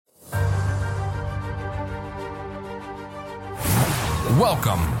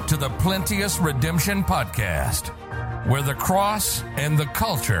Welcome to the Plenteous Redemption Podcast, where the cross and the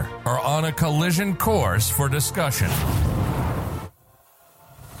culture are on a collision course for discussion.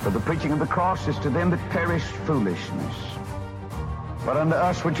 For the preaching of the cross is to them that perish foolishness, but unto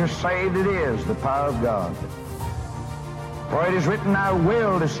us which are saved it is the power of God. For it is written, I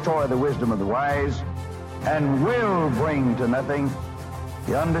will destroy the wisdom of the wise, and will bring to nothing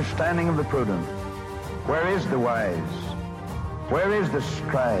the understanding of the prudent. Where is the wise? Where is the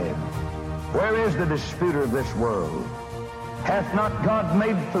scribe? Where is the disputer of this world? Hath not God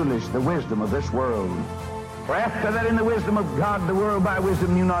made foolish the wisdom of this world? For after that in the wisdom of God, the world by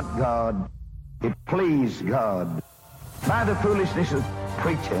wisdom knew not God. It pleased God by the foolishness of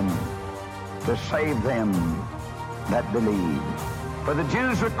preaching to save them that believe. For the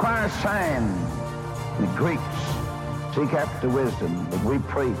Jews require a sign, and the Greeks seek after wisdom, but we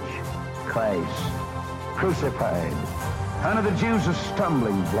preach Christ crucified. Unto the Jews a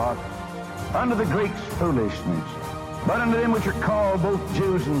stumbling block, unto the Greeks foolishness, but unto them which are called both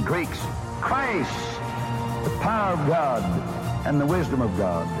Jews and Greeks, Christ, the power of God and the wisdom of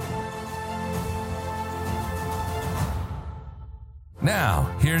God.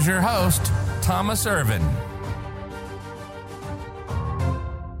 Now, here's your host, Thomas Irvin.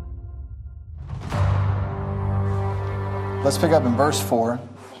 Let's pick up in verse 4.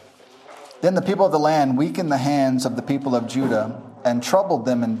 Then the people of the land weakened the hands of the people of Judah and troubled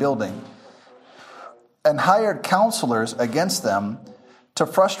them in building, and hired counselors against them to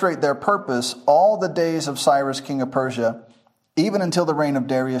frustrate their purpose all the days of Cyrus, king of Persia, even until the reign of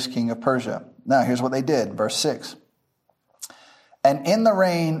Darius, king of Persia. Now, here's what they did. Verse 6. And in the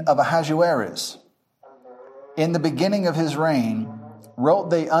reign of Ahasuerus, in the beginning of his reign,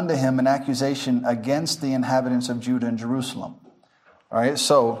 wrote they unto him an accusation against the inhabitants of Judah and Jerusalem. All right,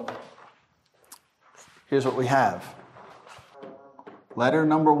 so here's what we have. Letter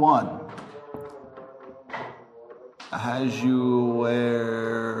number 1. Ahasuerus.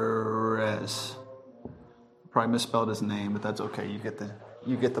 Probably misspelled his name, but that's okay. You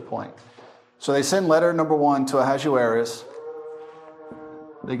get the point. So they send letter number 1 to Ahasuerus.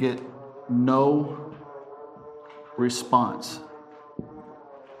 They get no response.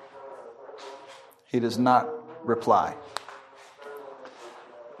 He does not reply.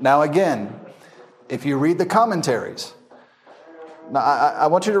 Now again, if you read the commentaries, now I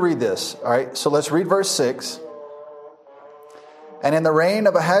want you to read this. All right, so let's read verse 6. And in the reign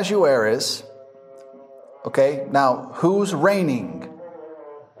of Ahasuerus, okay, now who's reigning?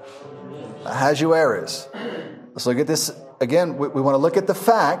 Ahasuerus. Let's look at this again. We want to look at the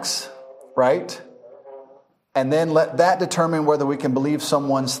facts, right? And then let that determine whether we can believe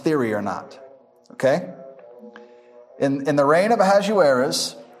someone's theory or not. Okay? In the reign of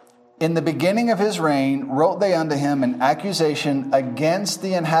Ahasuerus, in the beginning of his reign, wrote they unto him an accusation against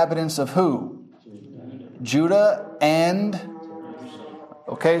the inhabitants of who? Judah and...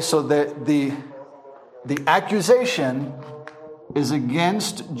 Okay, so the accusation is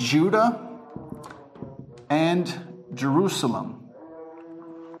against Judah and Jerusalem.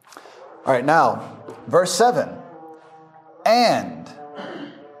 All right, now, verse 7. And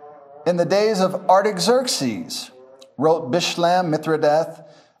in the days of Artaxerxes wrote Bishlam, Mithridath,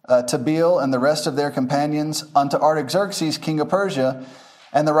 Tabeel, and the rest of their companions unto Artaxerxes, king of Persia,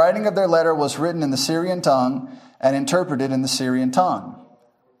 and the writing of their letter was written in the Syrian tongue and interpreted in the Syrian tongue.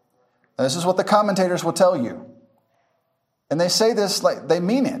 Now, this is what the commentators will tell you. And they say this like they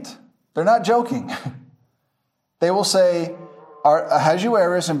mean it. They're not joking. They will say,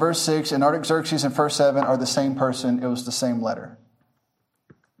 Ahasuerus in verse 6 and Artaxerxes in verse 7 are the same person. It was the same letter.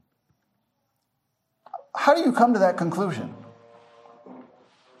 How do you come to that conclusion?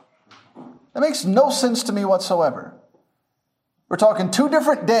 That makes no sense to me whatsoever. We're talking 2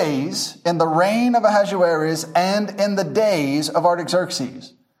 different days in the reign of Ahasuerus and in the days of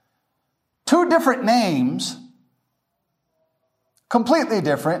Artaxerxes. 2 different names, completely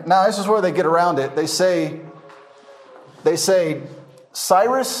different. Now, this is where they get around it. They say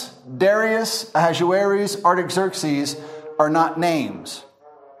Cyrus, Darius, Ahasuerus, Artaxerxes are not names.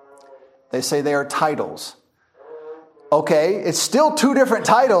 They say they are titles. Okay, it's still 2 different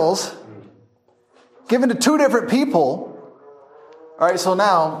titles given to 2 different people. All right, so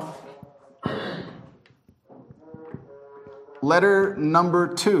now, letter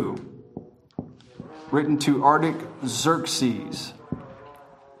number 2, written to Artaxerxes,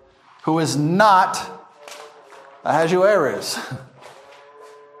 who is not Ahasuerus.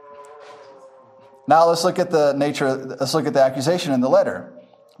 Now let's look at the accusation in the letter.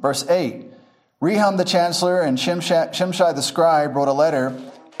 Verse 8. Rehum the chancellor and Shimshai the scribe wrote a letter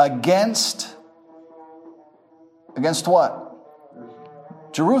against what?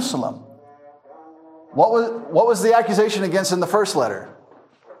 Jerusalem. What was the accusation against in the first letter?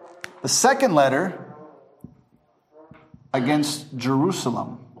 The second letter against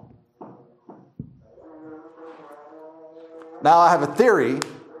Jerusalem. Now I have a theory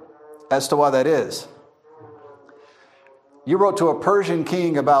as to why that is. You wrote to a Persian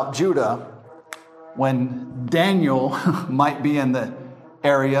king about Judah when Daniel might be in the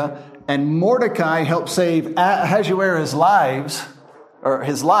area, and Mordecai helped save Ahasuerus'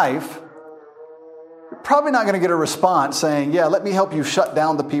 his life. You're probably not going to get a response saying, yeah, let me help you shut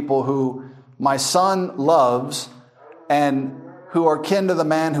down the people who my son loves and who are kin to the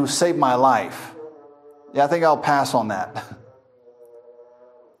man who saved my life. Yeah, I think I'll pass on that.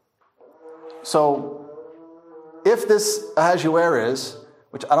 So, if this Ahasuerus,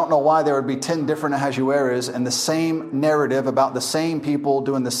 which I don't know why there would be 10 different Ahasuerus and the same narrative about the same people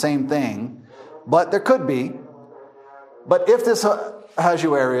doing the same thing, but there could be. But if this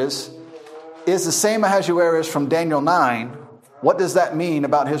Ahasuerus is the same Ahasuerus from Daniel 9, what does that mean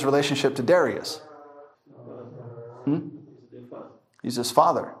about his relationship to Darius? He's his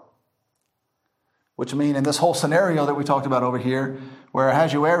father. Which means in this whole scenario that we talked about over here, where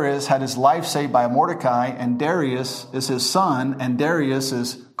Ahasuerus had his life saved by Mordecai, and Darius is his son, and Darius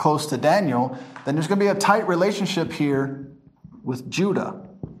is close to Daniel, then there's going to be a tight relationship here with Judah,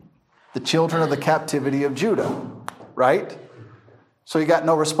 the children of the captivity of Judah, right? So he got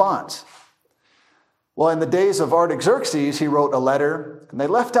no response. Well, in the days of Artaxerxes, he wrote a letter, and they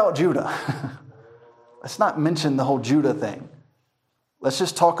left out Judah. Let's not mention the whole Judah thing. Let's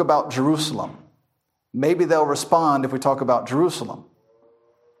just talk about Jerusalem. Maybe they'll respond if we talk about Jerusalem.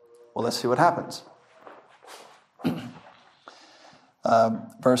 Well, let's see what happens.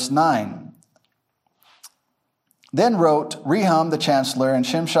 Verse 9. Then wrote Rehum the chancellor and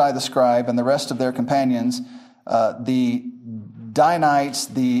Shimshai the scribe and the rest of their companions, the Danites,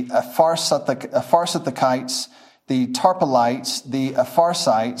 the Apharsithites, the Tarpelites, the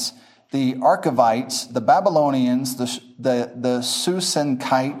Apharsites, the Archavites, the Babylonians, the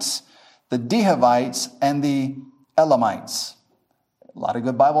Susankites, the Dehavites, and the Elamites. A lot of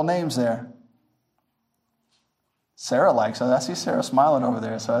good Bible names there. Sarah likes it. I see Sarah smiling over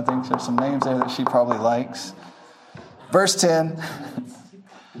there, so I think there's some names there that she probably likes. Verse 10.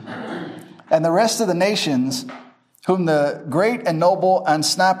 And the rest of the nations whom the great and noble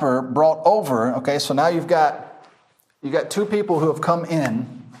Ansnapper brought over. Okay, so now you've got two people who have come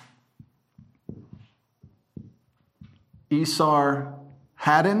in.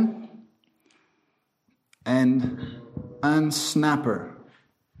 Esarhaddon and Ansnapper.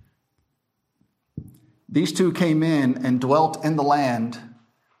 These two came in and dwelt in the land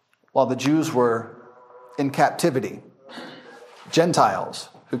while the Jews were in captivity. Gentiles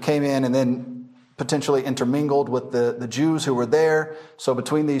who came in and then potentially intermingled with the Jews who were there. So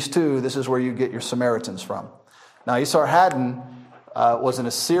between these two, this is where you get your Samaritans from. Now, Esarhaddon was an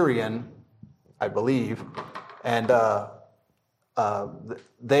Assyrian, I believe, and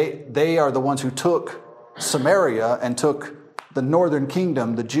they are the ones who took Samaria and took the northern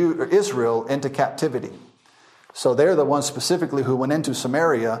kingdom, Israel, into captivity. So they're the ones specifically who went into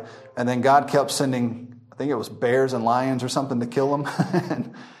Samaria, and then God kept sending, I think it was bears and lions or something to kill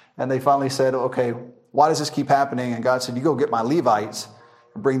them. And they finally said, okay, why does this keep happening? And God said, you go get my Levites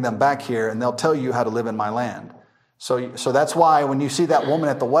and bring them back here, and they'll tell you how to live in my land. So that's why when you see that woman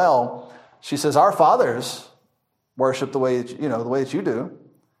at the well, she says, our fathers worship the way that you do.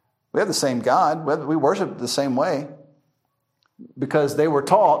 We have the same God. We worship the same way because they were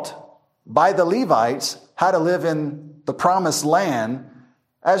taught by the Levites how to live in the promised land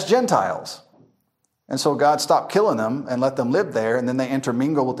as Gentiles. And so God stopped killing them and let them live there, and then they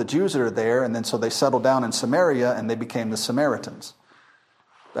intermingle with the Jews that are there, and then so they settled down in Samaria, and they became the Samaritans.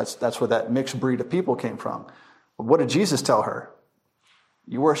 That's where that mixed breed of people came from. But what did Jesus tell her?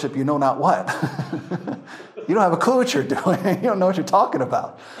 You worship you know not what. You don't have a clue what you're doing. You don't know what you're talking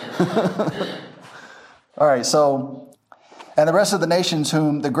about. All right, so, and the rest of the nations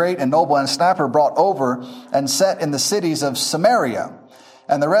whom the great and noble Ansnapper brought over and set in the cities of Samaria,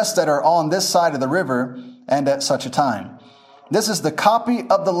 and the rest that are on this side of the river, and at such a time. This is the copy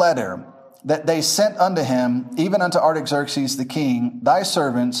of the letter that they sent unto him, even unto Artaxerxes the king, thy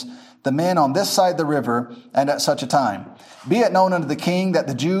servants, the men on this side the river, and at such a time. Be it known unto the king that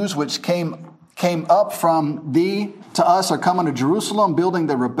the Jews which came up from thee to us are come unto Jerusalem, building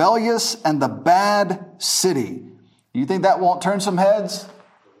the rebellious and the bad city. You think that won't turn some heads?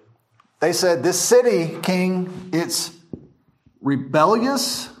 They said, this city, king, it's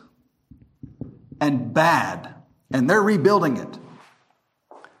rebellious and bad, and they're rebuilding it.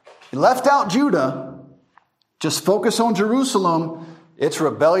 He left out Judah, just focus on Jerusalem. It's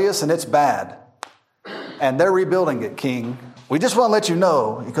rebellious and it's bad. And they're rebuilding it, king. We just want to let you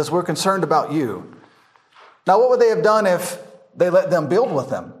know because we're concerned about you. Now, what would they have done if they let them build with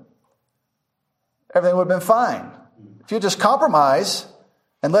them? Everything would have been fine. If you just compromise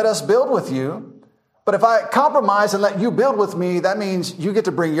and let us build with you. But if I compromise and let you build with me, that means you get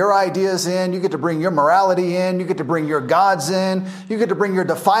to bring your ideas in. You get to bring your morality in. You get to bring your gods in. You get to bring your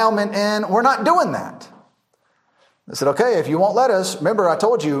defilement in. We're not doing that. I said, okay, if you won't let us, remember I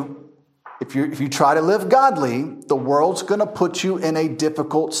told you, if you try to live godly, the world's going to put you in a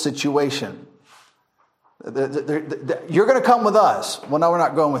difficult situation. You're going to come with us. Well, no, we're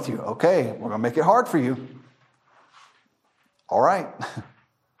not going with you. Okay, we're going to make it hard for you. All right.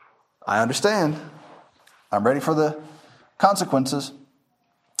 I understand. I'm ready for the consequences.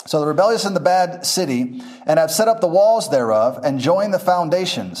 So the rebellious in the bad city, and have set up the walls thereof, and joined the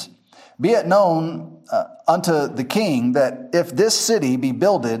foundations. Be it known unto the king that if this city be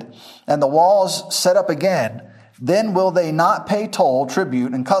builded, and the walls set up again, then will they not pay toll,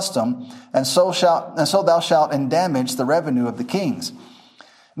 tribute, and custom, and so thou shalt endamage the revenue of the kings.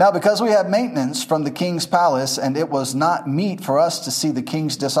 Now, because we have maintenance from the king's palace, and it was not meet for us to see the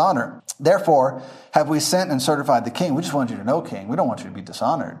king's dishonor, therefore have we sent and certified the king. We just want you to know, king, we don't want you to be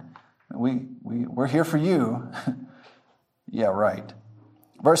dishonored. We're here for you. Yeah, right.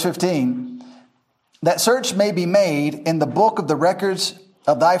 Verse 15, that search may be made in the book of the records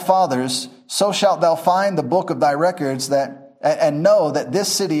of thy fathers, so shalt thou find the book of thy records, and know that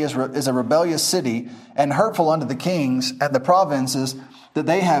this city is a rebellious city, and hurtful unto the kings and the provinces, that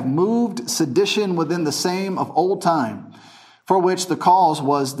they have moved sedition within the same of old time, for which the cause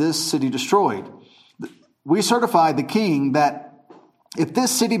was this city destroyed. We certify the king that if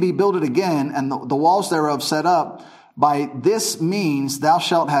this city be builded again, and the walls thereof set up, by this means thou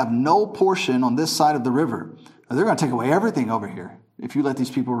shalt have no portion on this side of the river. They're going to take away everything over here if you let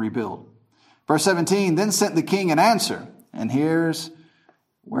these people rebuild. Verse 17, then sent the king an answer, and here's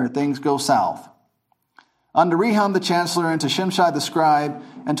where things go south. Unto Rehum the chancellor, and to Shimshai the scribe,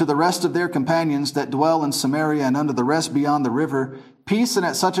 and to the rest of their companions that dwell in Samaria, and unto the rest beyond the river, peace and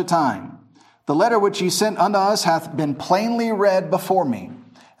at such a time. The letter which ye sent unto us hath been plainly read before me,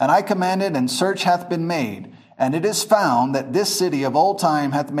 and I commanded, and search hath been made, and it is found that this city of old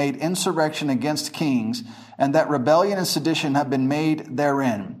time hath made insurrection against kings, and that rebellion and sedition have been made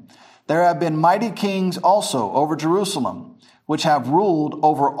therein. There have been mighty kings also over Jerusalem, which have ruled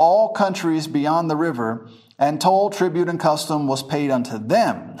over all countries beyond the river, and toll, tribute, and custom was paid unto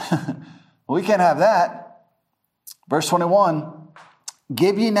them. We can't have that. Verse 21,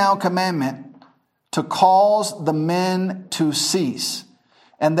 give ye now commandment to cause the men to cease,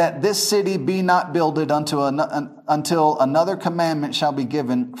 and that this city be not builded until another commandment shall be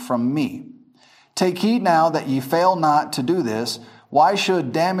given from me. Take heed now that ye fail not to do this. Why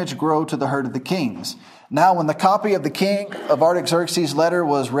should damage grow to the hurt of the kings? Now, when the copy of the king of Artaxerxes' letter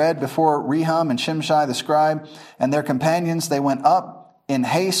was read before Rehum and Shimshai the scribe and their companions, they went up in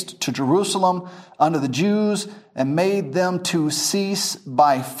haste to Jerusalem unto the Jews and made them to cease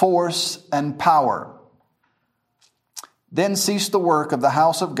by force and power. Then ceased the work of the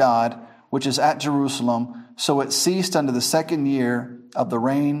house of God, which is at Jerusalem. So it ceased unto the 2nd year of the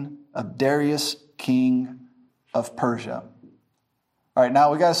reign of Darius, king of Persia. All right,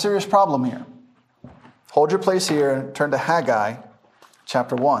 now we got a serious problem here. Hold your place here and turn to Haggai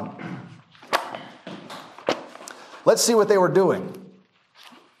chapter 1. Let's see what they were doing.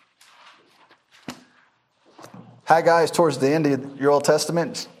 Haggai is towards the end of your Old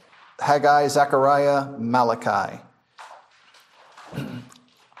Testament. Haggai, Zechariah, Malachi.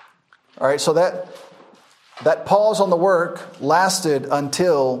 All right, so that pause on the work lasted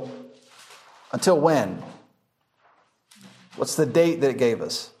until when? What's the date that it gave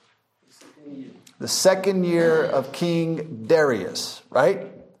us? The 2nd year of King Darius, right?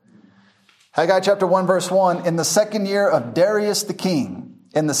 Haggai chapter 1, verse 1, in the 2nd year of Darius the king,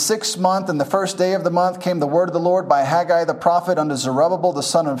 in the 6th month, and the 1st day of the month, came the word of the Lord by Haggai the prophet unto Zerubbabel the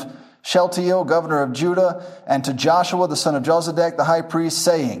son of Shealtiel, governor of Judah, and to Joshua the son of Josedek, the high priest,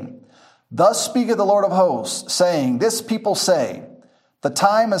 saying, thus speaketh the Lord of hosts, saying, this people say, the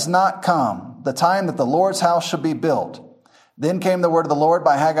time is not come, the time that the Lord's house should be built. Then came the word of the Lord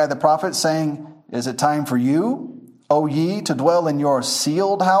by Haggai the prophet, saying, is it time for you, O ye, to dwell in your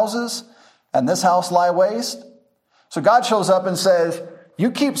sealed houses, and this house lie waste? So God shows up and says,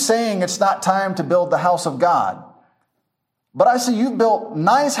 you keep saying it's not time to build the house of God, but I see you've built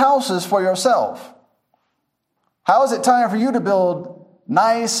nice houses for yourself. How is it time for you to build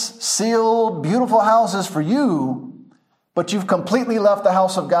nice, sealed, beautiful houses for you, but you've completely left the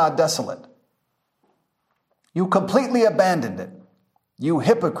house of God desolate? You completely abandoned it. you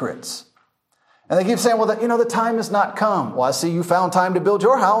hypocrites. And they keep saying, well, the time has not come. Well, I see you found time to build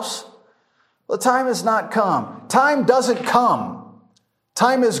your house. Well, the time has not come. Time doesn't come.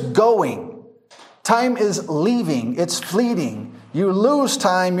 Time is going. Time is leaving. It's fleeting. You lose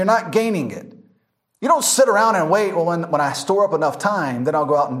time, you're not gaining it. You don't sit around and wait, well, when I store up enough time, then I'll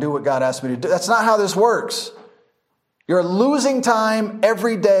go out and do what God asked me to do. That's not how this works. You're losing time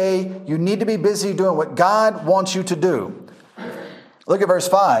every day. You need to be busy doing what God wants you to do. Look at verse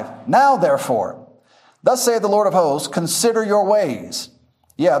 5. Now, therefore, thus saith the Lord of hosts, consider your ways.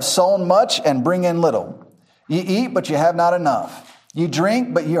 Ye have sown much and bring in little. Ye eat, but ye have not enough. Ye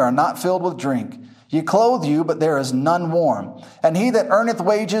drink, but ye are not filled with drink. Ye clothe you, but there is none warm. And he that earneth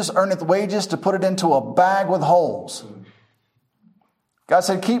wages to put it into a bag with holes. God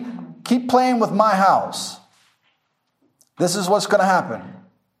said, keep playing with my house. This is what's going to happen.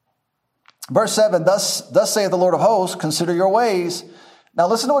 Verse 7, thus saith the Lord of hosts, consider your ways. Now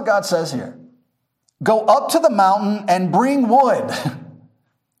listen to what God says here. Go up to the mountain and bring wood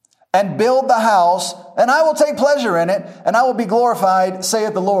and build the house, and I will take pleasure in it, and I will be glorified,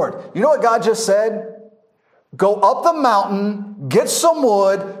 saith the Lord. You know what God just said? Go up the mountain, get some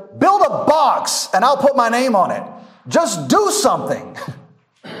wood, build a box, and I'll put my name on it. Just do something.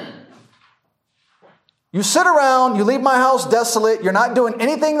 You sit around, you leave my house desolate, you're not doing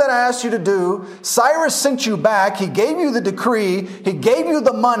anything that I asked you to do. Cyrus sent you back, he gave you the decree, he gave you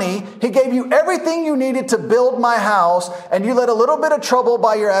the money, he gave you everything you needed to build my house, and you let a little bit of trouble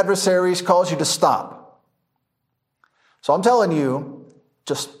by your adversaries cause you to stop. So I'm telling you,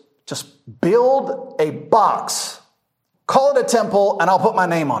 just build a box, call it a temple, and I'll put my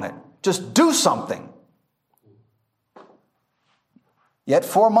name on it. Just do something. Yet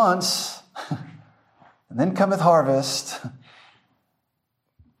 4 months... and then cometh harvest.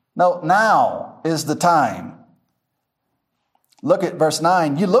 No, now is the time. Look at verse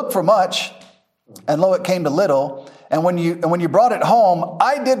 9. You looked for much, and lo, it came to little. And when you brought it home,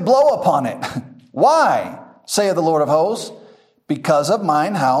 I did blow upon it. Why, saith the Lord of hosts? Because of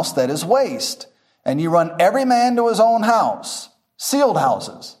mine house that is waste. And you run every man to his own house. Sealed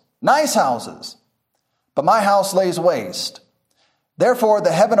houses, nice houses. But my house lays waste. Therefore,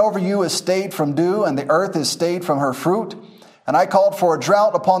 the heaven over you is stayed from dew, and the earth is stayed from her fruit. And I called for a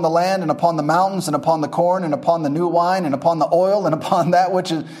drought upon the land, and upon the mountains, and upon the corn, and upon the new wine, and upon the oil, and upon that which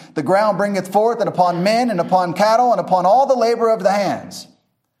the ground bringeth forth, and upon men, and upon cattle, and upon all the labor of the hands.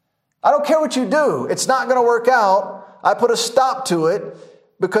 I don't care what you do. It's not going to work out. I put a stop to it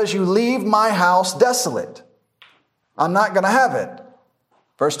because you leave my house desolate. I'm not going to have it.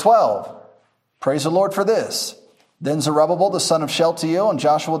 Verse 12, praise the Lord for this. Then Zerubbabel, the son of Shealtiel, and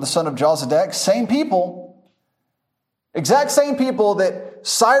Joshua, the son of Jozadak, same people, exact same people that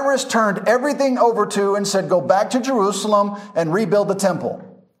Cyrus turned everything over to and said, go back to Jerusalem and rebuild the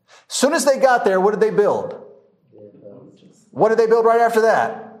temple. As soon as they got there, what did they build? What did they build right after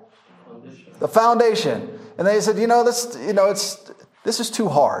that? The foundation. And they said, this is too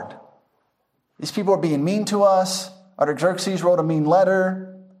hard. These people are being mean to us. Artaxerxes wrote a mean letter.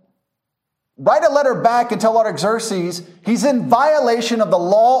 Write a letter back and tell Artaxerxes he's in violation of the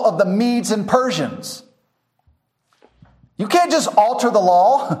law of the Medes and Persians. You can't just alter the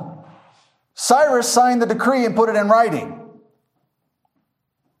law. Cyrus signed the decree and put it in writing.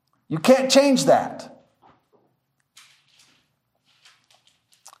 You can't change that.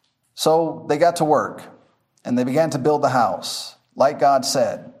 So they got to work and they began to build the house like God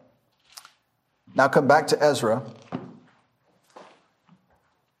said. Now come back to Ezra.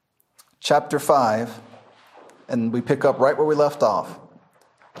 Chapter 5, and we pick up right where we left off.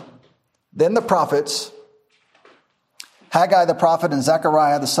 Then the prophets, Haggai the prophet and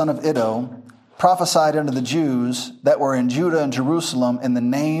Zechariah the son of Iddo, prophesied unto the Jews that were in Judah and Jerusalem in the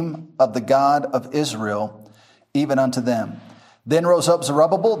name of the God of Israel, even unto them. Then rose up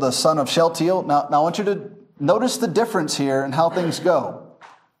Zerubbabel the son of Shealtiel. Now I want you to notice the difference here and how things go.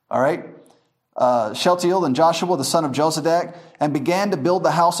 All right? Shealtiel and Joshua, the son of Jozadak, and began to build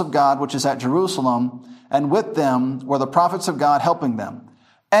the house of God, which is at Jerusalem, and with them were the prophets of God helping them.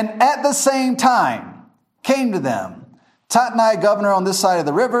 And at the same time came to them Tatnai, governor on this side of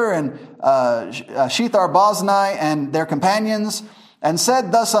the river, and Shethar-boznai and their companions, and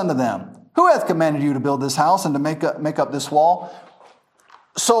said thus unto them, who hath commanded you to build this house and to make up this wall?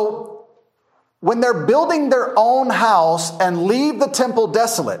 So when they're building their own house and leave the temple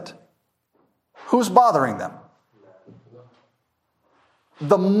desolate, who's bothering them?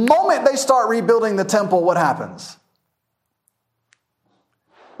 The moment they start rebuilding the temple, what happens?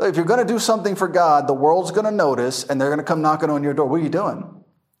 If you're going to do something for God, the world's going to notice and they're going to come knocking on your door. What are you doing?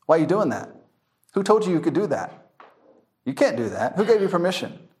 Why are you doing that? Who told you you could do that? You can't do that. Who gave you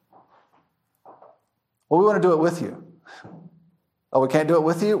permission? Well, we want to do it with you. Oh, we can't do it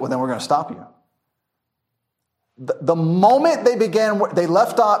with you? Well, then we're going to stop you. The moment they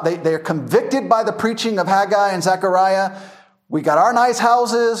left off, they're convicted by the preaching of Haggai and Zechariah. We got our nice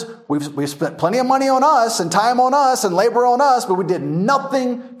houses. We've spent plenty of money on us and time on us and labor on us, but we did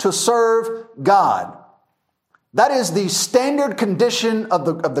nothing to serve God. That is the standard condition of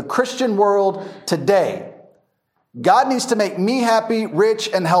the Christian world today. God needs to make me happy, rich,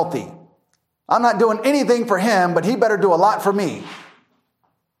 and healthy. I'm not doing anything for him, but he better do a lot for me.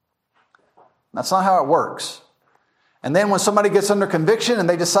 That's not how it works. And then when somebody gets under conviction and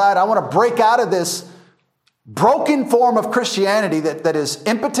they decide, I want to break out of this broken form of Christianity that is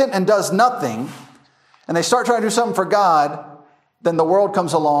impotent and does nothing, and they start trying to do something for God, then the world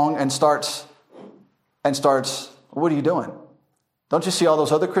comes along and starts, what are you doing? Don't you see all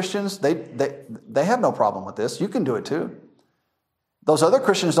those other Christians? They have no problem with this. You can do it too. Those other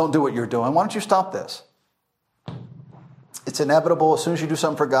Christians don't do what you're doing. Why don't you stop this? It's inevitable. As soon as you do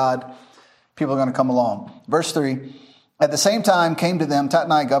something for God, people are going to come along. Verse 3, at the same time came to them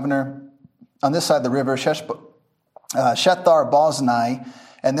Tatnai, governor on this side of the river, Shethar-boznai,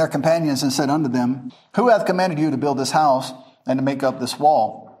 and their companions, and said unto them, who hath commanded you to build this house and to make up this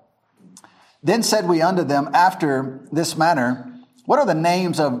wall? Then said we unto them after this manner, what are the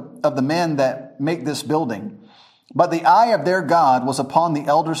names of the men that make this building? But the eye of their God was upon the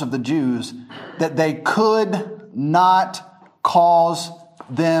elders of the Jews, that they could not cause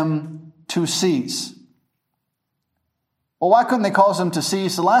them to cease. Well, why couldn't they cause them to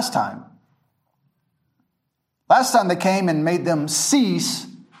cease the last time? Last time they came and made them cease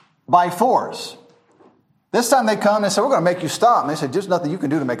by force. This time they come and say, we're going to make you stop. And they said, there's nothing you can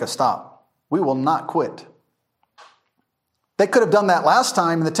do to make us stop. We will not quit. They could have done that last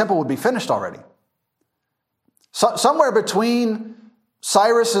time and the temple would be finished already. So, somewhere between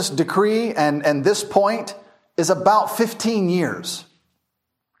Cyrus's decree and this point is about 15 years.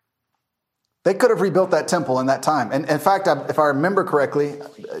 They could have rebuilt that temple in that time. And in fact, if I remember correctly,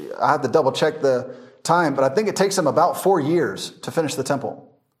 I have to double check the time, but I think it takes them about 4 years to finish the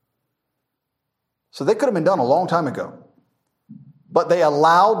temple. So they could have been done a long time ago. But they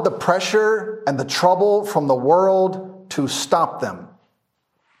allowed the pressure and the trouble from the world to stop them.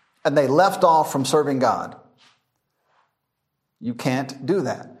 And they left off from serving God. You can't do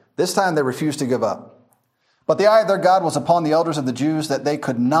that. This time they refused to give up. But the eye of their God was upon the elders of the Jews, that they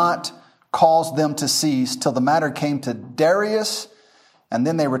could not cause them to cease till the matter came to Darius, and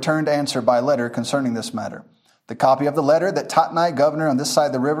then they returned answer by letter concerning this matter. The copy of the letter that Tatnai, governor on this side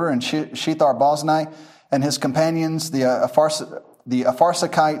of the river, and Shethar-boznai and his companions, the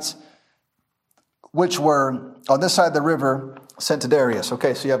Apharsachites, which were on this side of the river, sent to Darius.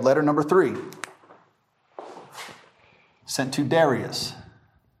 Okay, so you have letter number 3. Sent to Darius.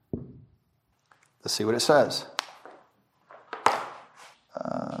 Let's see what it says.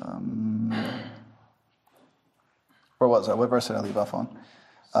 Where was I? What verse did I leave off on?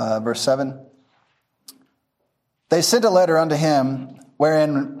 Verse 7. They sent a letter unto him,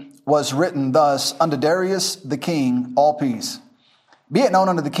 wherein was written thus, unto Darius the king, all peace. Be it known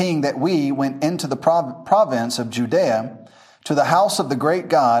unto the king that we went into the province of Judea to the house of the great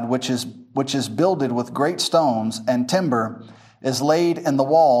God, which is builded with great stones, and timber is laid in the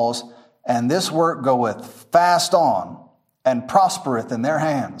walls, and this work goeth fast on, and prospereth in their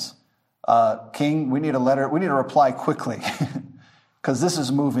hands. King, we need a letter. We need a reply quickly, because this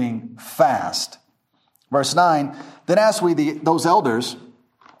is moving fast. Verse 9, then asked we those elders,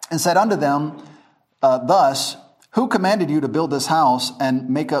 and said unto them thus, who commanded you to build this house and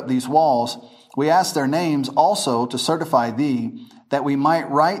make up these walls? We asked their names also to certify thee, that we might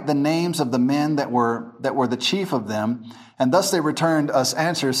write the names of the men that were the chief of them. And thus they returned us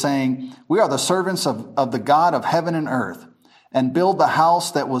answers, saying, we are the servants of the God of heaven and earth, and build the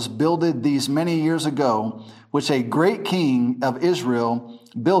house that was builded these many years ago, which a great king of Israel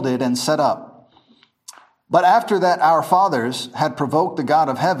builded and set up. But after that our fathers had provoked the God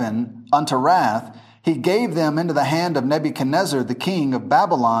of heaven unto wrath, he gave them into the hand of Nebuchadnezzar, the king of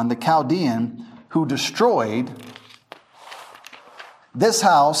Babylon, the Chaldean, who destroyed this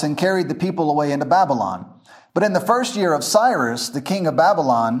house and carried the people away into Babylon. But in the first year of Cyrus, the king of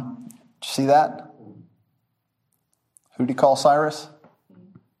Babylon, see that? Who did he call Cyrus?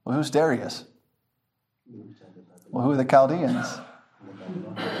 Well, who's Darius? Well, who are the Chaldeans?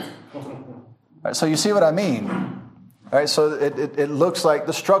 All right, so you see what I mean. All right, so it looks like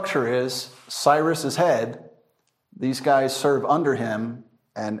the structure is Cyrus is head. These guys serve under him,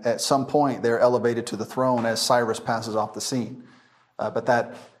 and at some point they're elevated to the throne as Cyrus passes off the scene.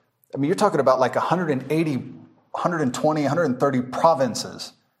 But you're talking about like 180 120, 130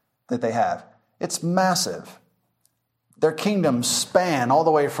 provinces that they have. It's massive. Their kingdoms span all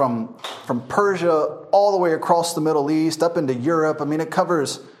the way from Persia all the way across the Middle East, up into Europe. I mean, it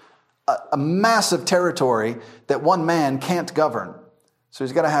covers a massive territory that one man can't govern. So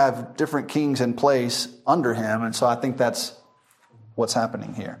he's got to have different kings in place under him. And so I think that's what's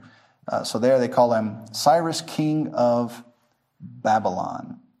happening here. So there they call him Cyrus, king of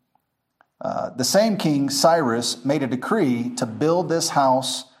Babylon. The same king, Cyrus, made a decree to build this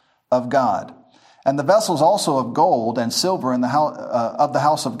house of God. And the vessels also of gold and silver in the house, of the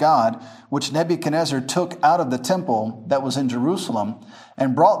house of God, which Nebuchadnezzar took out of the temple that was in Jerusalem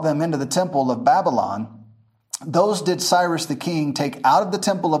and brought them into the temple of Babylon, those did Cyrus the king take out of the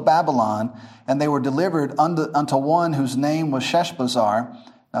temple of Babylon, and they were delivered unto one whose name was Sheshbazzar.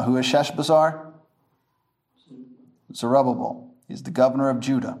 Now, who is Sheshbazzar? Zerubbabel. He's the governor of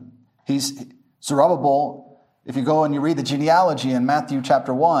Judah. He's Zerubbabel. If you go and you read the genealogy in Matthew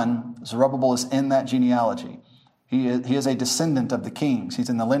chapter 1, Zerubbabel is in that genealogy. He is a descendant of the kings. He's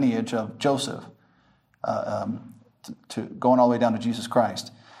in the lineage of Joseph, going all the way down to Jesus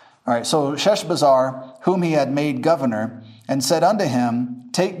Christ. All right, so Sheshbazzar, whom he had made governor, and said unto him,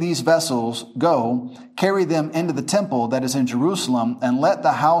 take these vessels, go, carry them into the temple that is in Jerusalem, and let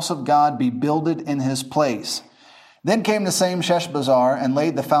the house of God be builded in his place. Then came the same Sheshbazzar, and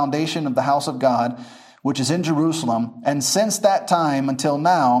laid the foundation of the house of God, which is in Jerusalem, and since that time until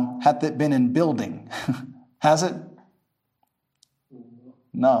now hath it been in building. Has it?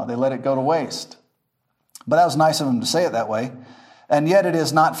 No, they let it go to waste. But that was nice of him to say it that way. And yet it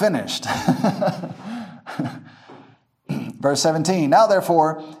is not finished. Verse 17, now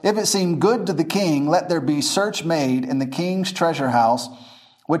therefore, if it seem good to the king, let there be search made in the king's treasure house,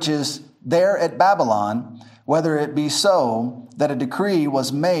 which is there at Babylon, whether it be so that a decree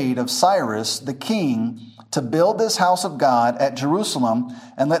was made of Cyrus the king to build this house of God at Jerusalem,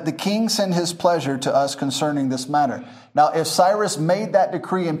 and let the king send his pleasure to us concerning this matter. Now, if Cyrus made that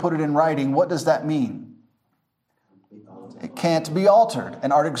decree and put it in writing, what does that mean? It can't be altered.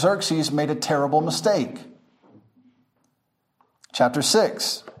 And Artaxerxes made a terrible mistake. Chapter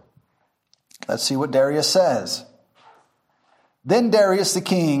 6. Let's see what Darius says. Then Darius the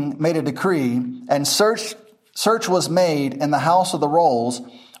king made a decree, and search was made in the house of the rolls,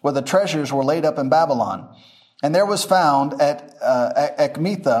 where the treasures were laid up in Babylon. And there was found at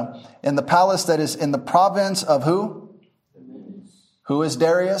Ecmetha, in the palace that is in the province of who? Who is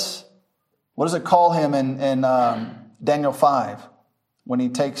Darius? What does it call him in Daniel 5 when he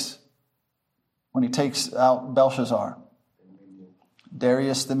takes out Belshazzar?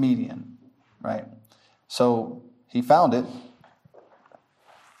 Darius the Median, right? So he found it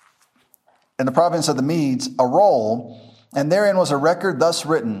in the province of the Medes, a roll, and therein was a record thus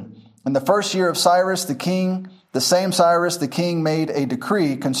written. In the first year of Cyrus the king, the same Cyrus the king made a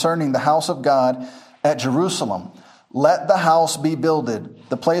decree concerning the house of God at Jerusalem. Let the house be builded,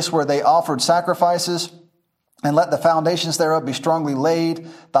 the place where they offered sacrifices, and let the foundations thereof be strongly laid,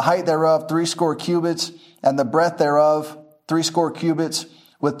 the height thereof 80 cubits, and the breadth thereof 80 cubits,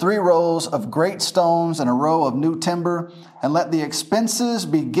 with 3 rows of great stones and a row of new timber, and let the expenses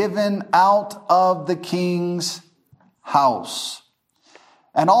be given out of the king's house.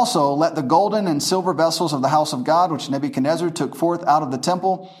 And also let the golden and silver vessels of the house of God, which Nebuchadnezzar took forth out of the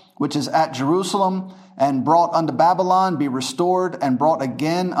temple, which is at Jerusalem, and brought unto Babylon, be restored and brought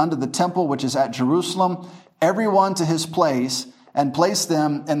again unto the temple, which is at Jerusalem, every one to his place, and place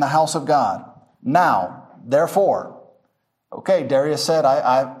them in the house of God. Now, therefore, okay, Darius said,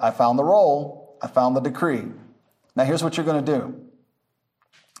 I found the roll. I found the decree. Now here's what you're going to do.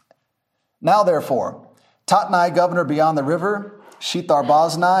 Now therefore, Tatnai, governor beyond the river,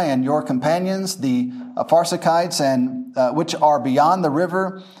 Shethar-boznai and your companions, the Pharsakites, and which are beyond the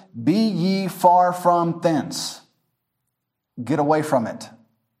river, be ye far from thence. Get away from it.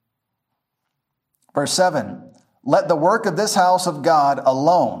 Verse 7, let the work of this house of God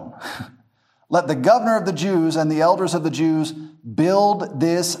alone. Let the governor of the Jews and the elders of the Jews build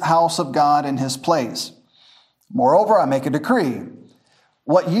this house of God in his place. Moreover, I make a decree.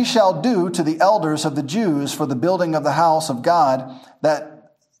 What ye shall do to the elders of the Jews for the building of the house of God,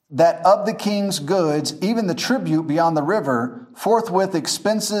 that of the king's goods, even the tribute beyond the river, forthwith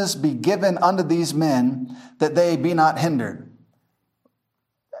expenses be given unto these men, that they be not hindered.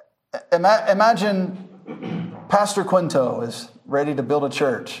 Imagine Pastor Quinto is ready to build a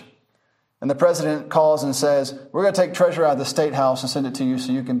church. And the president calls and says, we're going to take treasure out of the state house and send it to you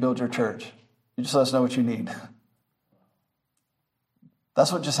so you can build your church. You just let us know what you need.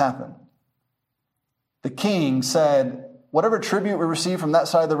 That's what just happened. The king said, whatever tribute we receive from that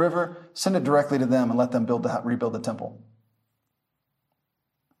side of the river, send it directly to them and let them rebuild the temple.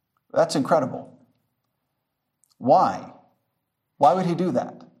 That's incredible. Why? Why would he do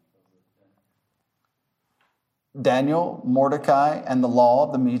that? Daniel, Mordecai, and the law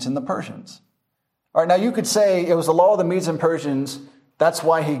of the Medes and the Persians. All right, now you could say it was the law of the Medes and Persians, that's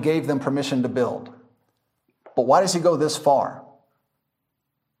why he gave them permission to build. But why does he go this far?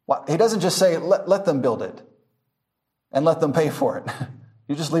 He doesn't just say, let them build it and let them pay for it.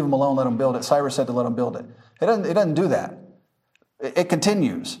 You just leave them alone, let them build it. Cyrus said to let them build it. It doesn't do that. It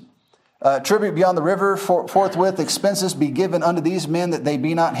continues. Tribute beyond the river, forthwith expenses be given unto these men that they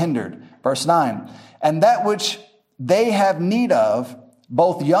be not hindered. Verse 9. And that which they have need of,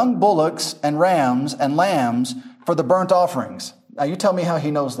 both young bullocks and rams and lambs for the burnt offerings. Now you tell me how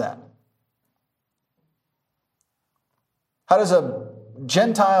he knows that. How does a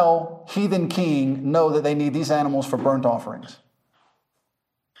Gentile heathen king know that they need these animals for burnt offerings?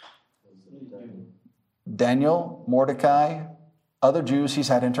 Daniel, Mordecai, other Jews he's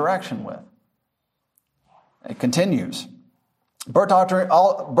had interaction with. It continues. Burnt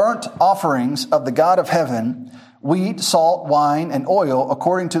offerings of the God of heaven, wheat, salt, wine, and oil,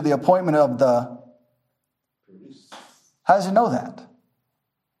 according to the appointment of the... How does he know that?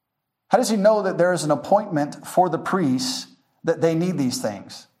 How does he know that there is an appointment for the priests that they need these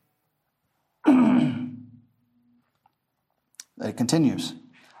things? It continues.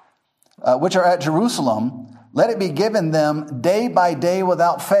 Which are at Jerusalem, let it be given them day by day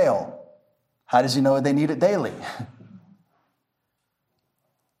without fail. How does he know they need it daily?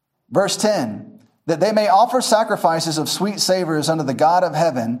 Verse 10, that they may offer sacrifices of sweet savors unto the God of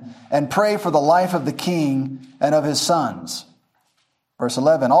heaven and pray for the life of the king and of his sons. Verse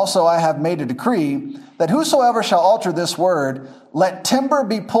 11, also I have made a decree that whosoever shall alter this word, let timber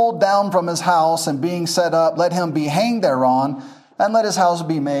be pulled down from his house, and being set up, let him be hanged thereon, and let his house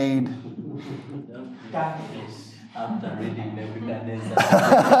be made.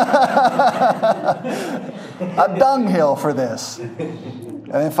 A dunghill for this.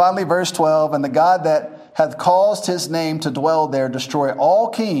 And then finally, verse 12, and the God that hath caused his name to dwell there, destroy all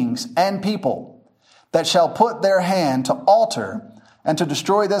kings and people that shall put their hand to alter and to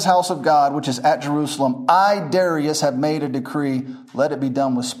destroy this house of God, which is at Jerusalem. I, Darius, have made a decree. Let it be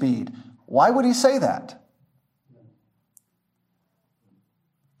done with speed. Why would he say that?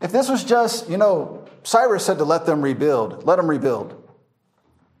 If this was just, Cyrus said to let them rebuild. Let them rebuild.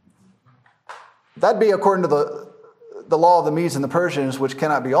 That'd be according to the law of the Medes and the Persians, which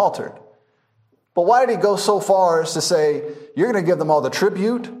cannot be altered. But why did he go so far as to say, you're going to give them all the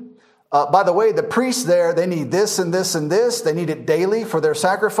tribute? By the way, the priests there, they need this and this and this. They need it daily for their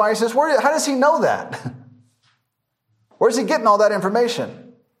sacrifices. How does he know that? Where's he getting all that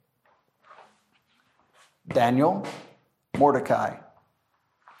information? Daniel, Mordecai.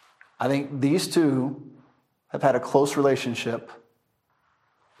 I think these two have had a close relationship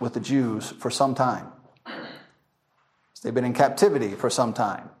with the Jews for some time. They've been in captivity for some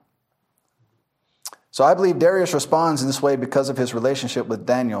time. So I believe Darius responds in this way because of his relationship with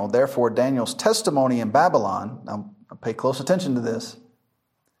Daniel. Therefore, Daniel's testimony in Babylon, now pay close attention to this.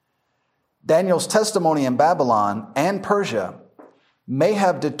 Daniel's testimony in Babylon and Persia may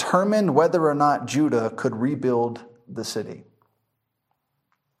have determined whether or not Judah could rebuild the city.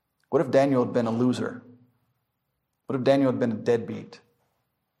 What if Daniel had been a loser? What if Daniel had been a deadbeat?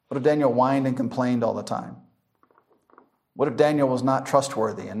 What if Daniel whined and complained all the time? What if Daniel was not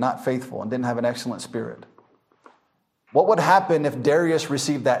trustworthy and not faithful and didn't have an excellent spirit? What would happen if Darius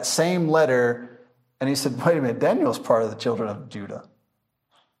received that same letter and he said, wait a minute, Daniel's part of the children of Judah.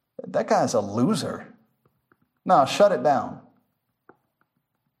 That guy's a loser. No, shut it down.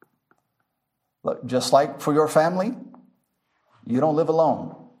 Look, just like for your family, you don't live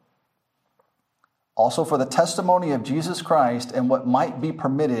alone. Also for the testimony of Jesus Christ and what might be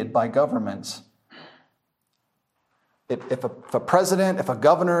permitted by governments. If a president, if a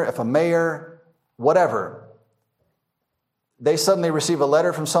governor, if a mayor, whatever, they suddenly receive a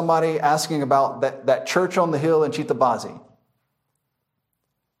letter from somebody asking about that church on the hill in Chitabazi.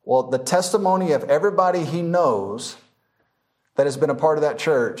 Well, the testimony of everybody he knows that has been a part of that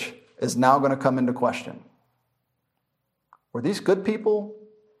church is now going to come into question. Were these good people,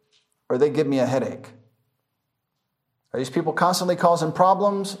 or they give me a headache? Are these people constantly causing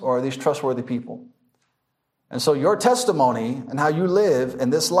problems, or are these trustworthy people? And so your testimony and how you live in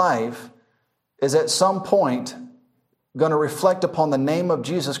this life is at some point going to reflect upon the name of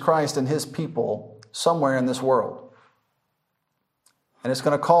Jesus Christ and his people somewhere in this world. And it's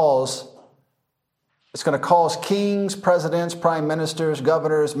going to cause kings, presidents, prime ministers,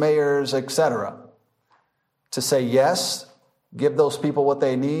 governors, mayors, etc., To say yes, give those people what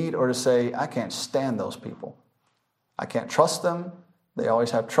they need, or to say, I can't stand those people. I can't trust them. They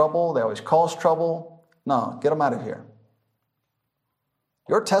always have trouble. They always cause trouble. No, get them out of here.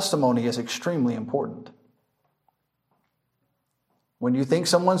 Your testimony is extremely important. When you think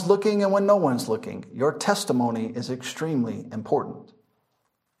someone's looking and when no one's looking, your testimony is extremely important.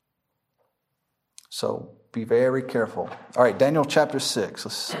 So be very careful. All right, Daniel chapter 6.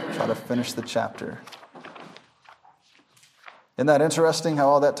 Let's try to finish the chapter. Isn't that interesting how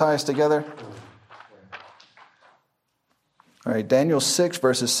all that ties together? All right, Daniel 6,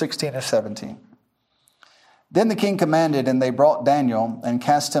 verses 16 and 17. Then the king commanded, and they brought Daniel and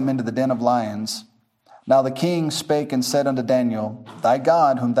cast him into the den of lions. Now the king spake and said unto Daniel, Thy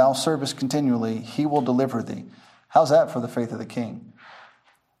God, whom thou servest continually, he will deliver thee. How's that for the faith of the king?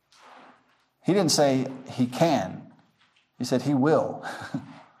 He didn't say he can. He said he will.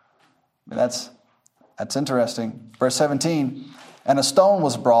 That's interesting. Verse 17, and a stone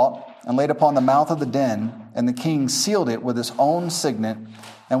was brought and laid upon the mouth of the den, and the king sealed it with his own signet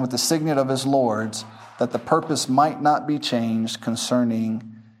and with the signet of his lords, that the purpose might not be changed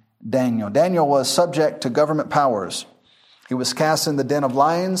concerning Daniel. Daniel was subject to government powers. He was cast in the den of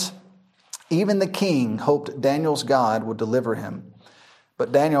lions. Even the king hoped Daniel's God would deliver him.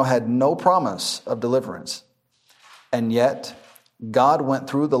 But Daniel had no promise of deliverance. And yet, God went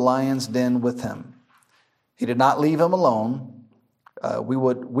through the lion's den with him. He did not leave him alone.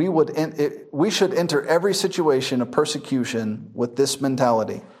 We should enter every situation of persecution with this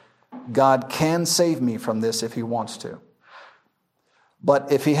mentality. God can save me from this if he wants to.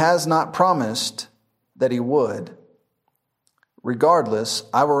 But if he has not promised that he would, regardless,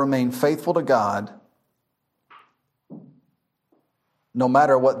 I will remain faithful to God, no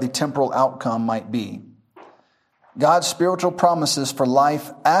matter what the temporal outcome might be. God's spiritual promises for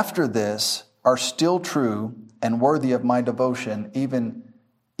life after this are still true and worthy of my devotion, even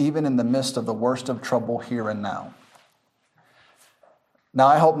in the midst of the worst of trouble here and now. Now,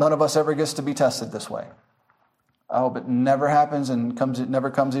 I hope none of us ever gets to be tested this way. I hope it never happens and it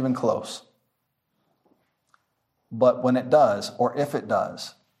never comes even close. But when it does, or if it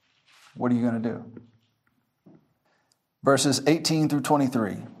does, what are you going to do? Verses 18 through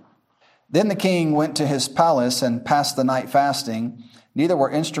 23. Then the king went to his palace and passed the night fasting. Neither were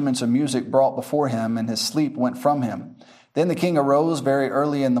instruments of music brought before him, and his sleep went from him. Then the king arose very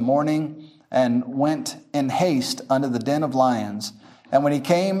early in the morning and went in haste unto the den of lions. And when he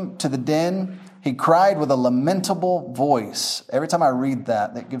came to the den, he cried with a lamentable voice. Every time I read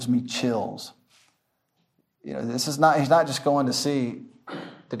that gives me chills. You know, he's not just going to see,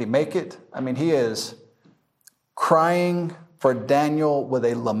 did he make it? I mean, he is crying for Daniel with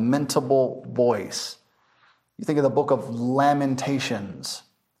a lamentable voice. You think of the book of Lamentations,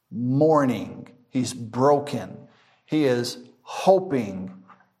 mourning. He's broken. He is hoping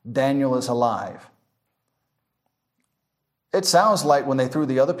Daniel is alive. It sounds like when they threw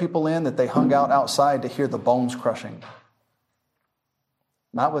the other people in that they hung out outside to hear the bones crushing.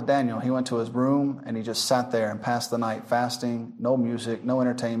 Not with Daniel. He went to his room and he just sat there and passed the night fasting, no music, no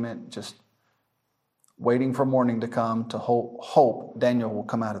entertainment, just waiting for morning to come to hope Daniel will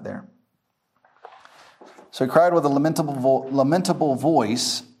come out of there. So he cried with a lamentable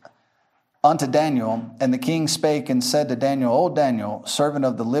voice unto Daniel, and the king spake and said to Daniel, O Daniel, servant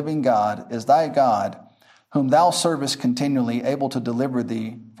of the living God, is thy God, whom thou servest continually, able to deliver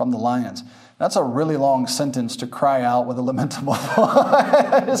thee from the lions? That's a really long sentence to cry out with a lamentable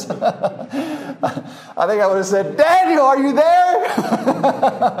voice. I think I would have said, Daniel, are you there?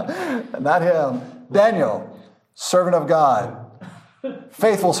 Not him. Daniel, servant of God,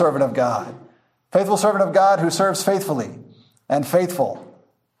 faithful servant of God, faithful servant of God who serves faithfully and faithful.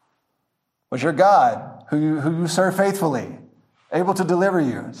 Was your God who you serve faithfully able to deliver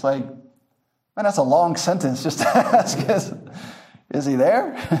you? It's like, man, that's a long sentence just to ask. Is he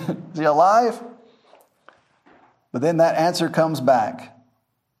there? Is he alive? But then that answer comes back.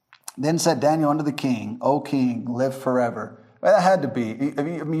 Then said Daniel unto the king, O king, live forever. Well, that had to be. I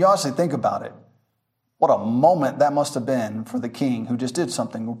mean, you honestly think about it. What a moment that must have been for the king who just did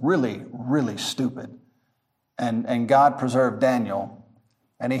something really, really stupid. And God preserved Daniel.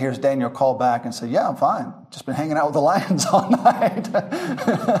 And he hears Daniel call back and say, yeah, I'm fine. Just been hanging out with the lions all night.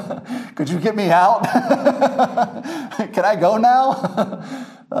 Could you get me out? Can I go now?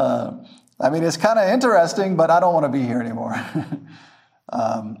 I mean, it's kind of interesting, but I don't want to be here anymore.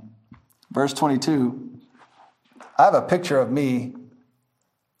 Verse 22, I have a picture of me.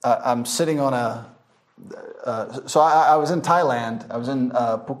 I'm sitting on I was in Thailand. I was in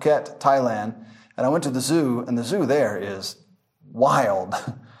Phuket, Thailand. And I went to the zoo, and the zoo there is wild.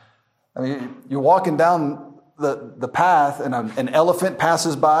 I mean, you're walking down the path and an elephant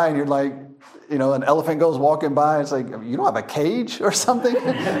passes by and you're like, an elephant goes walking by. It's like, you don't have a cage or something?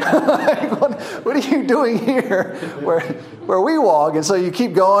 Like, what are you doing here where we walk? And so you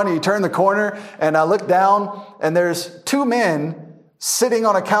keep going and you turn the corner and I look down and there's two men sitting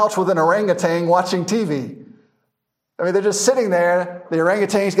on a couch with an orangutan watching TV. I mean, they're just sitting there. The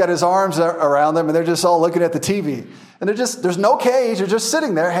orangutan's got his arms around them and they're just all looking at the TV. And there's no cage. They're just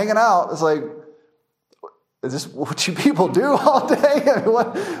sitting there hanging out. It's like, is this what you people do all day? I mean,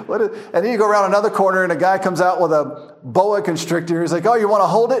 and then you go around another corner and a guy comes out with a boa constrictor. He's like, oh, you want to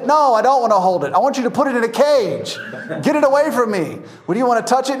hold it? No, I don't want to hold it. I want you to put it in a cage. Get it away from me. Well, do you want to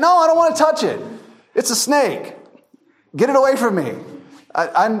touch it? No, I don't want to touch it. It's a snake. Get it away from me.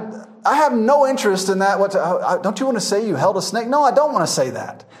 I have no interest in that. Don't you want to say you held a snake? No, I don't want to say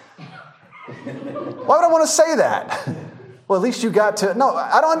that. Why would I want to say that? Well, at least you got to. No,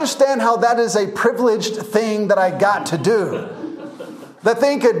 I don't understand how that is a privileged thing that I got to do. That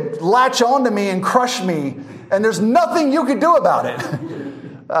thing could latch onto me and crush me, and there's nothing you could do about it.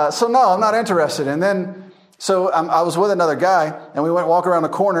 So no, I'm not interested. And then, I was with another guy, and we went walk around the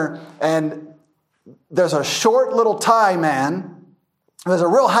corner, and there's a short little Thai man. There's a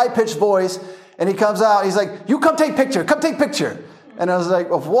real high-pitched voice, and he comes out. He's like, you come take picture. Come take picture. And I was like,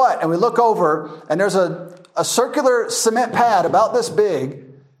 of what? And we look over, and there's a circular cement pad about this big,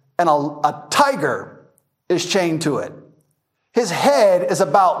 and a tiger is chained to it. His head is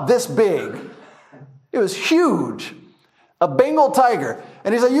about this big. It was huge. A Bengal tiger.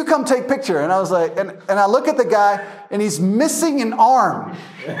 And he's like, you come take picture. And I was like, and I look at the guy, and he's missing an arm.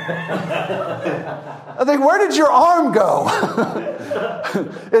 I think, where did your arm go?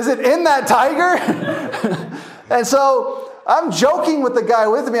 Is it in that tiger? And so I'm joking with the guy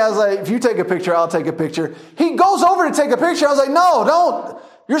with me. I was like, if you take a picture, I'll take a picture. He goes over to take a picture. I was like, no, don't.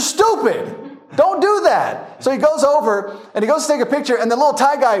 You're stupid. Don't do that. So he goes over and he goes to take a picture, and the little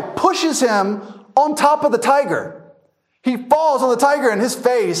Thai guy pushes him on top of the tiger. He falls on the tiger, and his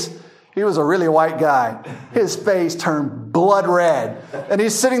face, he was a really white guy. His face turned blood red. And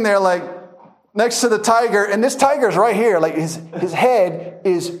he's sitting there like next to the tiger, and this tiger's right here. Like his head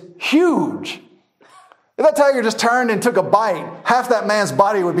is huge. If that tiger just turned and took a bite, half that man's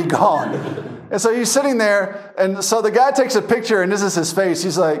body would be gone. And so he's sitting there, and so the guy takes a picture, and this is his face.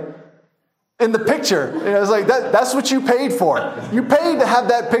 He's like, in the picture. It's like, that's what you paid for. You paid to have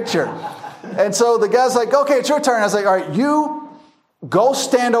that picture. And so the guy's like, okay, it's your turn. I was like, all right, you go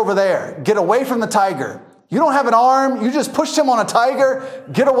stand over there. Get away from the tiger. You don't have an arm. You just pushed him on a tiger.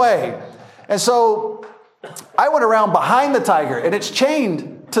 Get away. And so I went around behind the tiger, and it's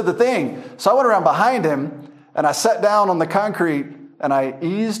chained to the thing. So I went around behind him, and I sat down on the concrete, and I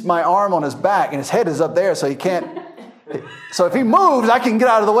eased my arm on his back, and his head is up there, so he can't. So if he moves, I can get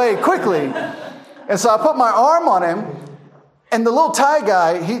out of the way quickly. And so I put my arm on him, and the little Thai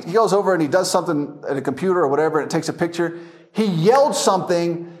guy, he goes over and he does something at a computer or whatever, and it takes a picture. He yelled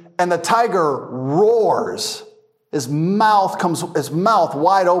something, and the tiger roars. His mouth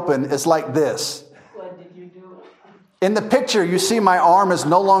wide open is like this. What did you do? In the picture, you see my arm is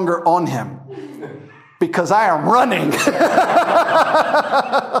no longer on him because I am running.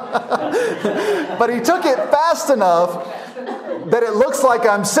 But he took it fast enough that it looks like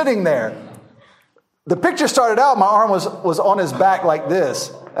I'm sitting there. The picture started out, my arm was on his back like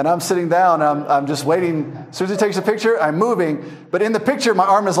this, and I'm sitting down, and I'm just waiting. As soon as he takes a picture, I'm moving. But in the picture, my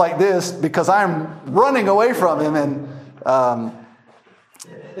arm is like this because I'm running away from him. And,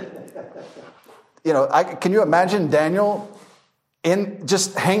 can you imagine Daniel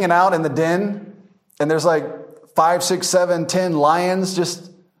just hanging out in the den, and there's like 5, 6, 7, 10 lions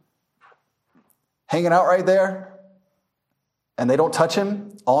just hanging out right there, and they don't touch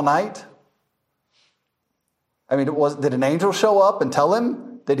him all night? I mean, did an angel show up and tell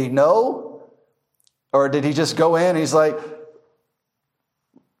him? Did he know? Or did he just go in and he's like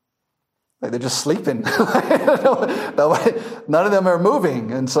they're just sleeping. None of them are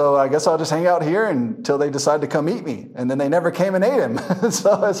moving. And so I guess I'll just hang out here until they decide to come eat me. And then they never came and ate him.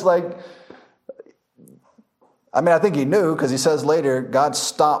 So it's like, I think he knew, because he says later, God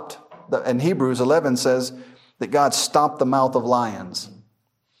stopped, in Hebrews 11 says that God stopped the mouth of lions.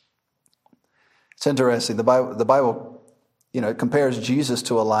 It's interesting. The Bible, it compares Jesus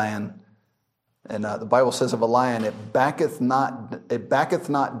to a lion. And the Bible says of a lion, it backeth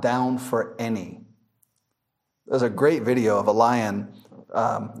not down for any. There's a great video of a lion.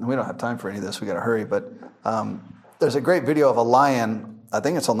 We don't have time for any of this. We got to hurry. But there's a great video of a lion. I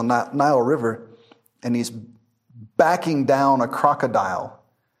think it's on the Nile River. And he's backing down a crocodile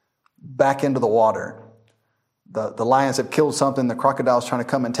back into the water. The lions have killed something. The crocodile's trying to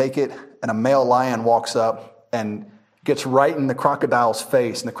come and take it. And a male lion walks up and gets right in the crocodile's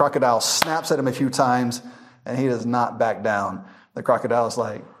face. And the crocodile snaps at him a few times, and he does not back down. The crocodile is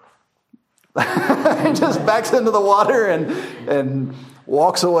like, he just backs into the water and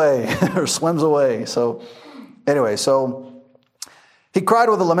walks away or swims away. So anyway, so he cried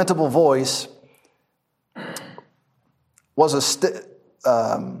with a lamentable voice.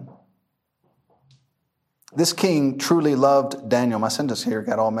 This king truly loved Daniel. My sentence here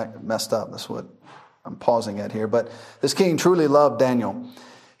got all messed up. That's what I'm pausing at here. But this king truly loved Daniel.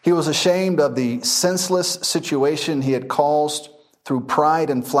 He was ashamed of the senseless situation he had caused through pride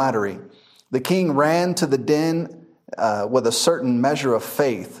and flattery. The king ran to the den with a certain measure of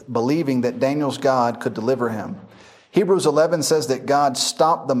faith, believing that Daniel's God could deliver him. Hebrews 11 says that God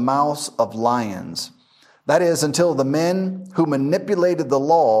stopped the mouths of lions. That is, until the men who manipulated the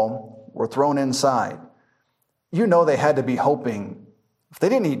law were thrown inside. You know they had to be hoping, if they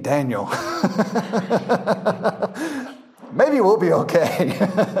didn't eat Daniel, maybe we'll be okay.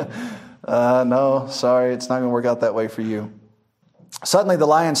 No, sorry, it's not going to work out that way for you. Suddenly, the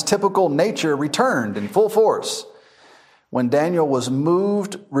lion's typical nature returned in full force. When Daniel was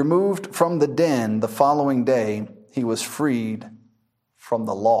removed from the den the following day, he was freed from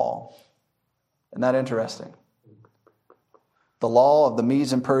the law. Isn't that interesting? The law of the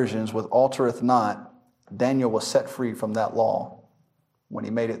Medes and Persians, which altereth not, Daniel was set free from that law when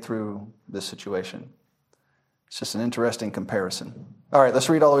he made it through this situation. It's just an interesting comparison. All right, let's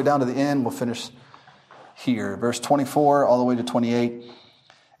read all the way down to the end. We'll finish here. Verse 24 all the way to 28.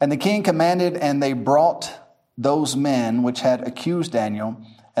 And the king commanded, and they brought those men which had accused Daniel,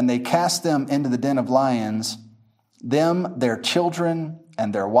 and they cast them into the den of lions, them, their children,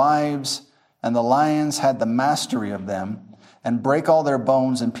 and their wives, and the lions had the mastery of them, and brake all their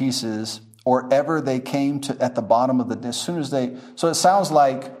bones in pieces, or ever they came to at the bottom of the den. As soon as they, so it sounds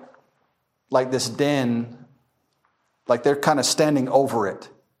like this den, like they're kind of standing over it.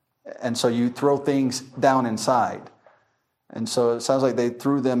 And so you throw things down inside. And so it sounds like they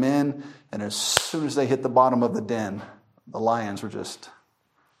threw them in, and as soon as they hit the bottom of the den, the lions were just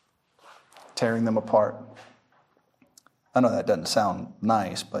tearing them apart. I know that doesn't sound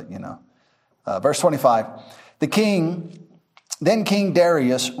nice, but you know. Verse 25, Then King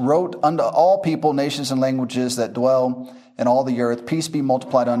Darius wrote unto all people, nations, and languages that dwell in all the earth, peace be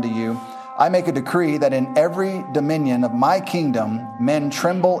multiplied unto you. I make a decree that in every dominion of my kingdom men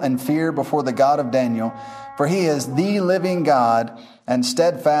tremble and fear before the God of Daniel, for he is the living God and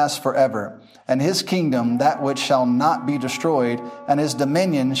steadfast forever. And his kingdom, that which shall not be destroyed, and his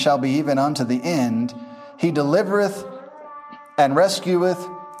dominion shall be even unto the end. He delivereth and rescueth,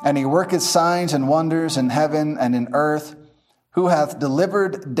 and he worketh signs and wonders in heaven and in earth, who hath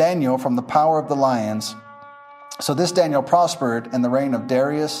delivered Daniel from the power of the lions. So this Daniel prospered in the reign of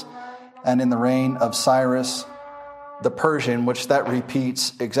Darius and in the reign of Cyrus the Persian, which that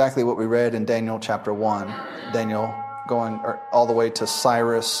repeats exactly what we read in Daniel chapter 1. Daniel going all the way to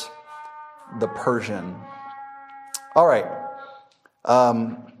Cyrus the Persian. All right.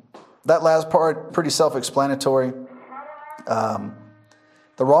 That last part, pretty self-explanatory.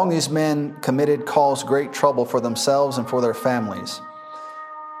 The wrong these men committed caused great trouble for themselves and for their families.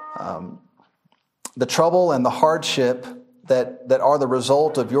 The trouble and the hardship that are the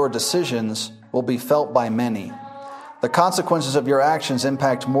result of your decisions will be felt by many. The consequences of your actions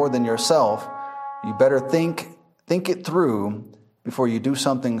impact more than yourself. You better think it through before you do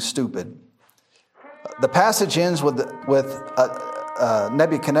something stupid. The passage ends with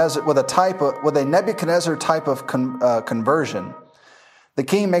Nebuchadnezzar with a Nebuchadnezzar type of conversion. The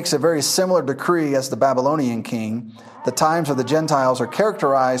king makes a very similar decree as the Babylonian king. The times of the Gentiles are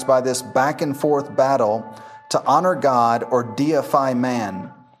characterized by this back and forth battle to honor God or deify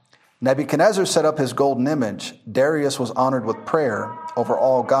man. Nebuchadnezzar set up his golden image. Darius was honored with prayer over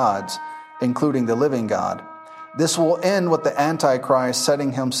all gods, including the living God. This will end with the Antichrist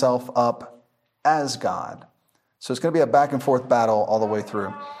setting himself up as God. So it's going to be a back and forth battle all the way through.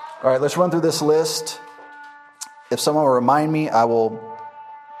 All right, let's run through this list. If someone will remind me, I will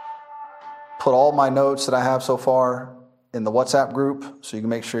put all my notes that I have so far in the WhatsApp group so you can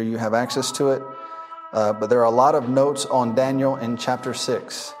make sure you have access to it. But there are a lot of notes on Daniel in chapter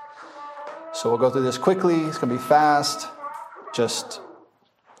 6. So we'll go through this quickly. It's going to be fast. Just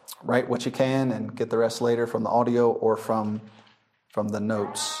write what you can and get the rest later from the audio or from the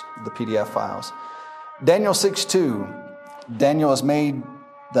notes, the PDF files. Daniel 6:2. Daniel is made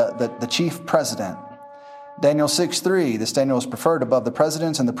the chief president. Daniel 6:3. This Daniel is preferred above the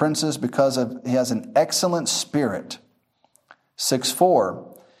presidents and the princes because he has an excellent spirit.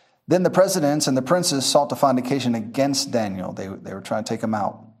 6:4. Then the presidents and the princes sought to find occasion against Daniel. They were trying to take him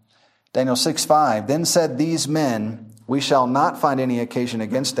out. Daniel 6:5, then said these men, we shall not find any occasion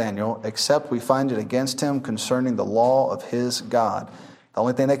against Daniel, except we find it against him concerning the law of his God. The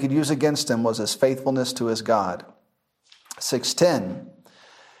only thing they could use against him was his faithfulness to his God. 6:10,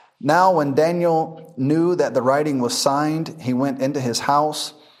 now when Daniel knew that the writing was signed, he went into his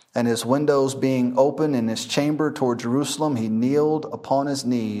house, and his windows being open in his chamber toward Jerusalem, he kneeled upon his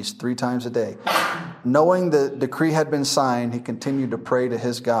knees 3 times a day. Knowing the decree had been signed, he continued to pray to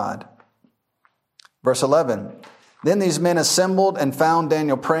his God. Verse 11, then these men assembled and found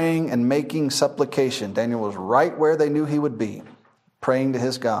Daniel praying and making supplication. Daniel was right where they knew he would be, praying to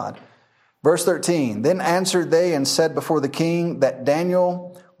his God. Verse 13, then answered they and said before the king that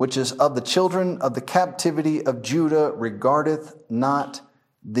Daniel, which is of the children of the captivity of Judah, regardeth not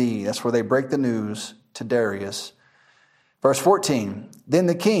thee. That's where they break the news to Darius. Verse 14, then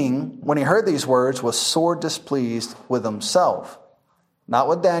the king, when he heard these words, was sore displeased with himself, not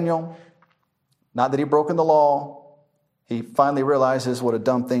with Daniel, not that he broken the law. He finally realizes what a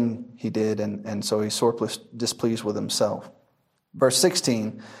dumb thing he did, and so he's sore displeased with himself. Verse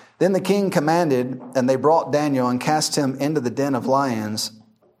 16, then the king commanded, and they brought Daniel and cast him into the den of lions,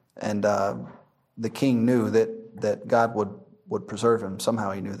 and the king knew that God would preserve him.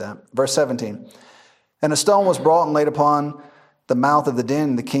 Somehow he knew that. Verse 17, and a stone was brought and laid upon the mouth of the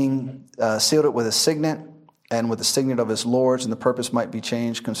den. The king sealed it with a signet and with the signet of his lords, and the purpose might not be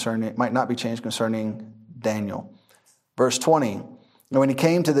changed concerning Daniel. Verse 20, and when he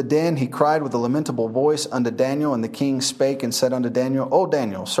came to the den, he cried with a lamentable voice unto Daniel, and the king spake and said unto Daniel, O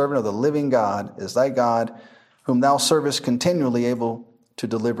Daniel, servant of the living God, is thy God, whom thou servest continually, able to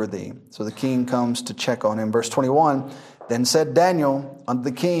deliver thee. So the king comes to check on him. Verse 21, then said Daniel unto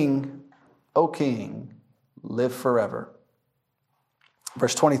the king, O king, live forever.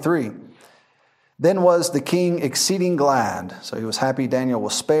 Verse 23, then was the king exceeding glad. So he was happy Daniel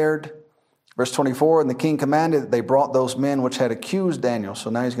was spared. Verse 24, and the king commanded that they brought those men which had accused Daniel. So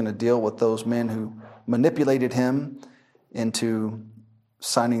now he's going to deal with those men who manipulated him into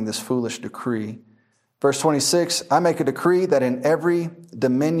signing this foolish decree. Verse 26, I make a decree that in every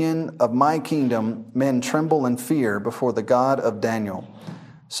dominion of my kingdom men tremble and fear before the God of Daniel.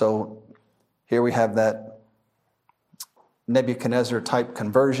 So here we have that Nebuchadnezzar type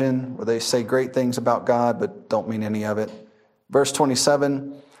conversion where they say great things about God but don't mean any of it. Verse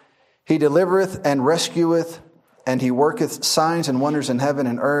 27, he delivereth and rescueth, and he worketh signs and wonders in heaven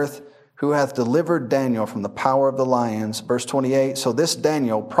and earth, who hath delivered Daniel from the power of the lions. Verse 28, so this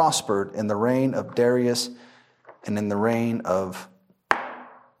Daniel prospered in the reign of Darius and in the reign of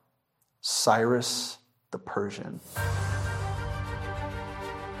Cyrus the Persian.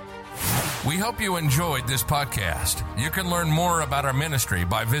 We hope you enjoyed this podcast. You can learn more about our ministry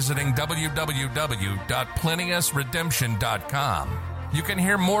by visiting www.plenteousredemption.com. You can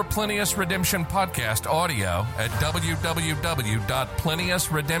hear more Plenteous Redemption podcast audio at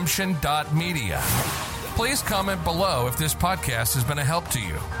www.plenteousredemption.media. Please comment below if this podcast has been a help to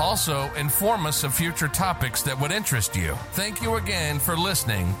you. Also, inform us of future topics that would interest you. Thank you again for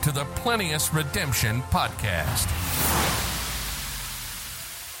listening to the Plenteous Redemption podcast.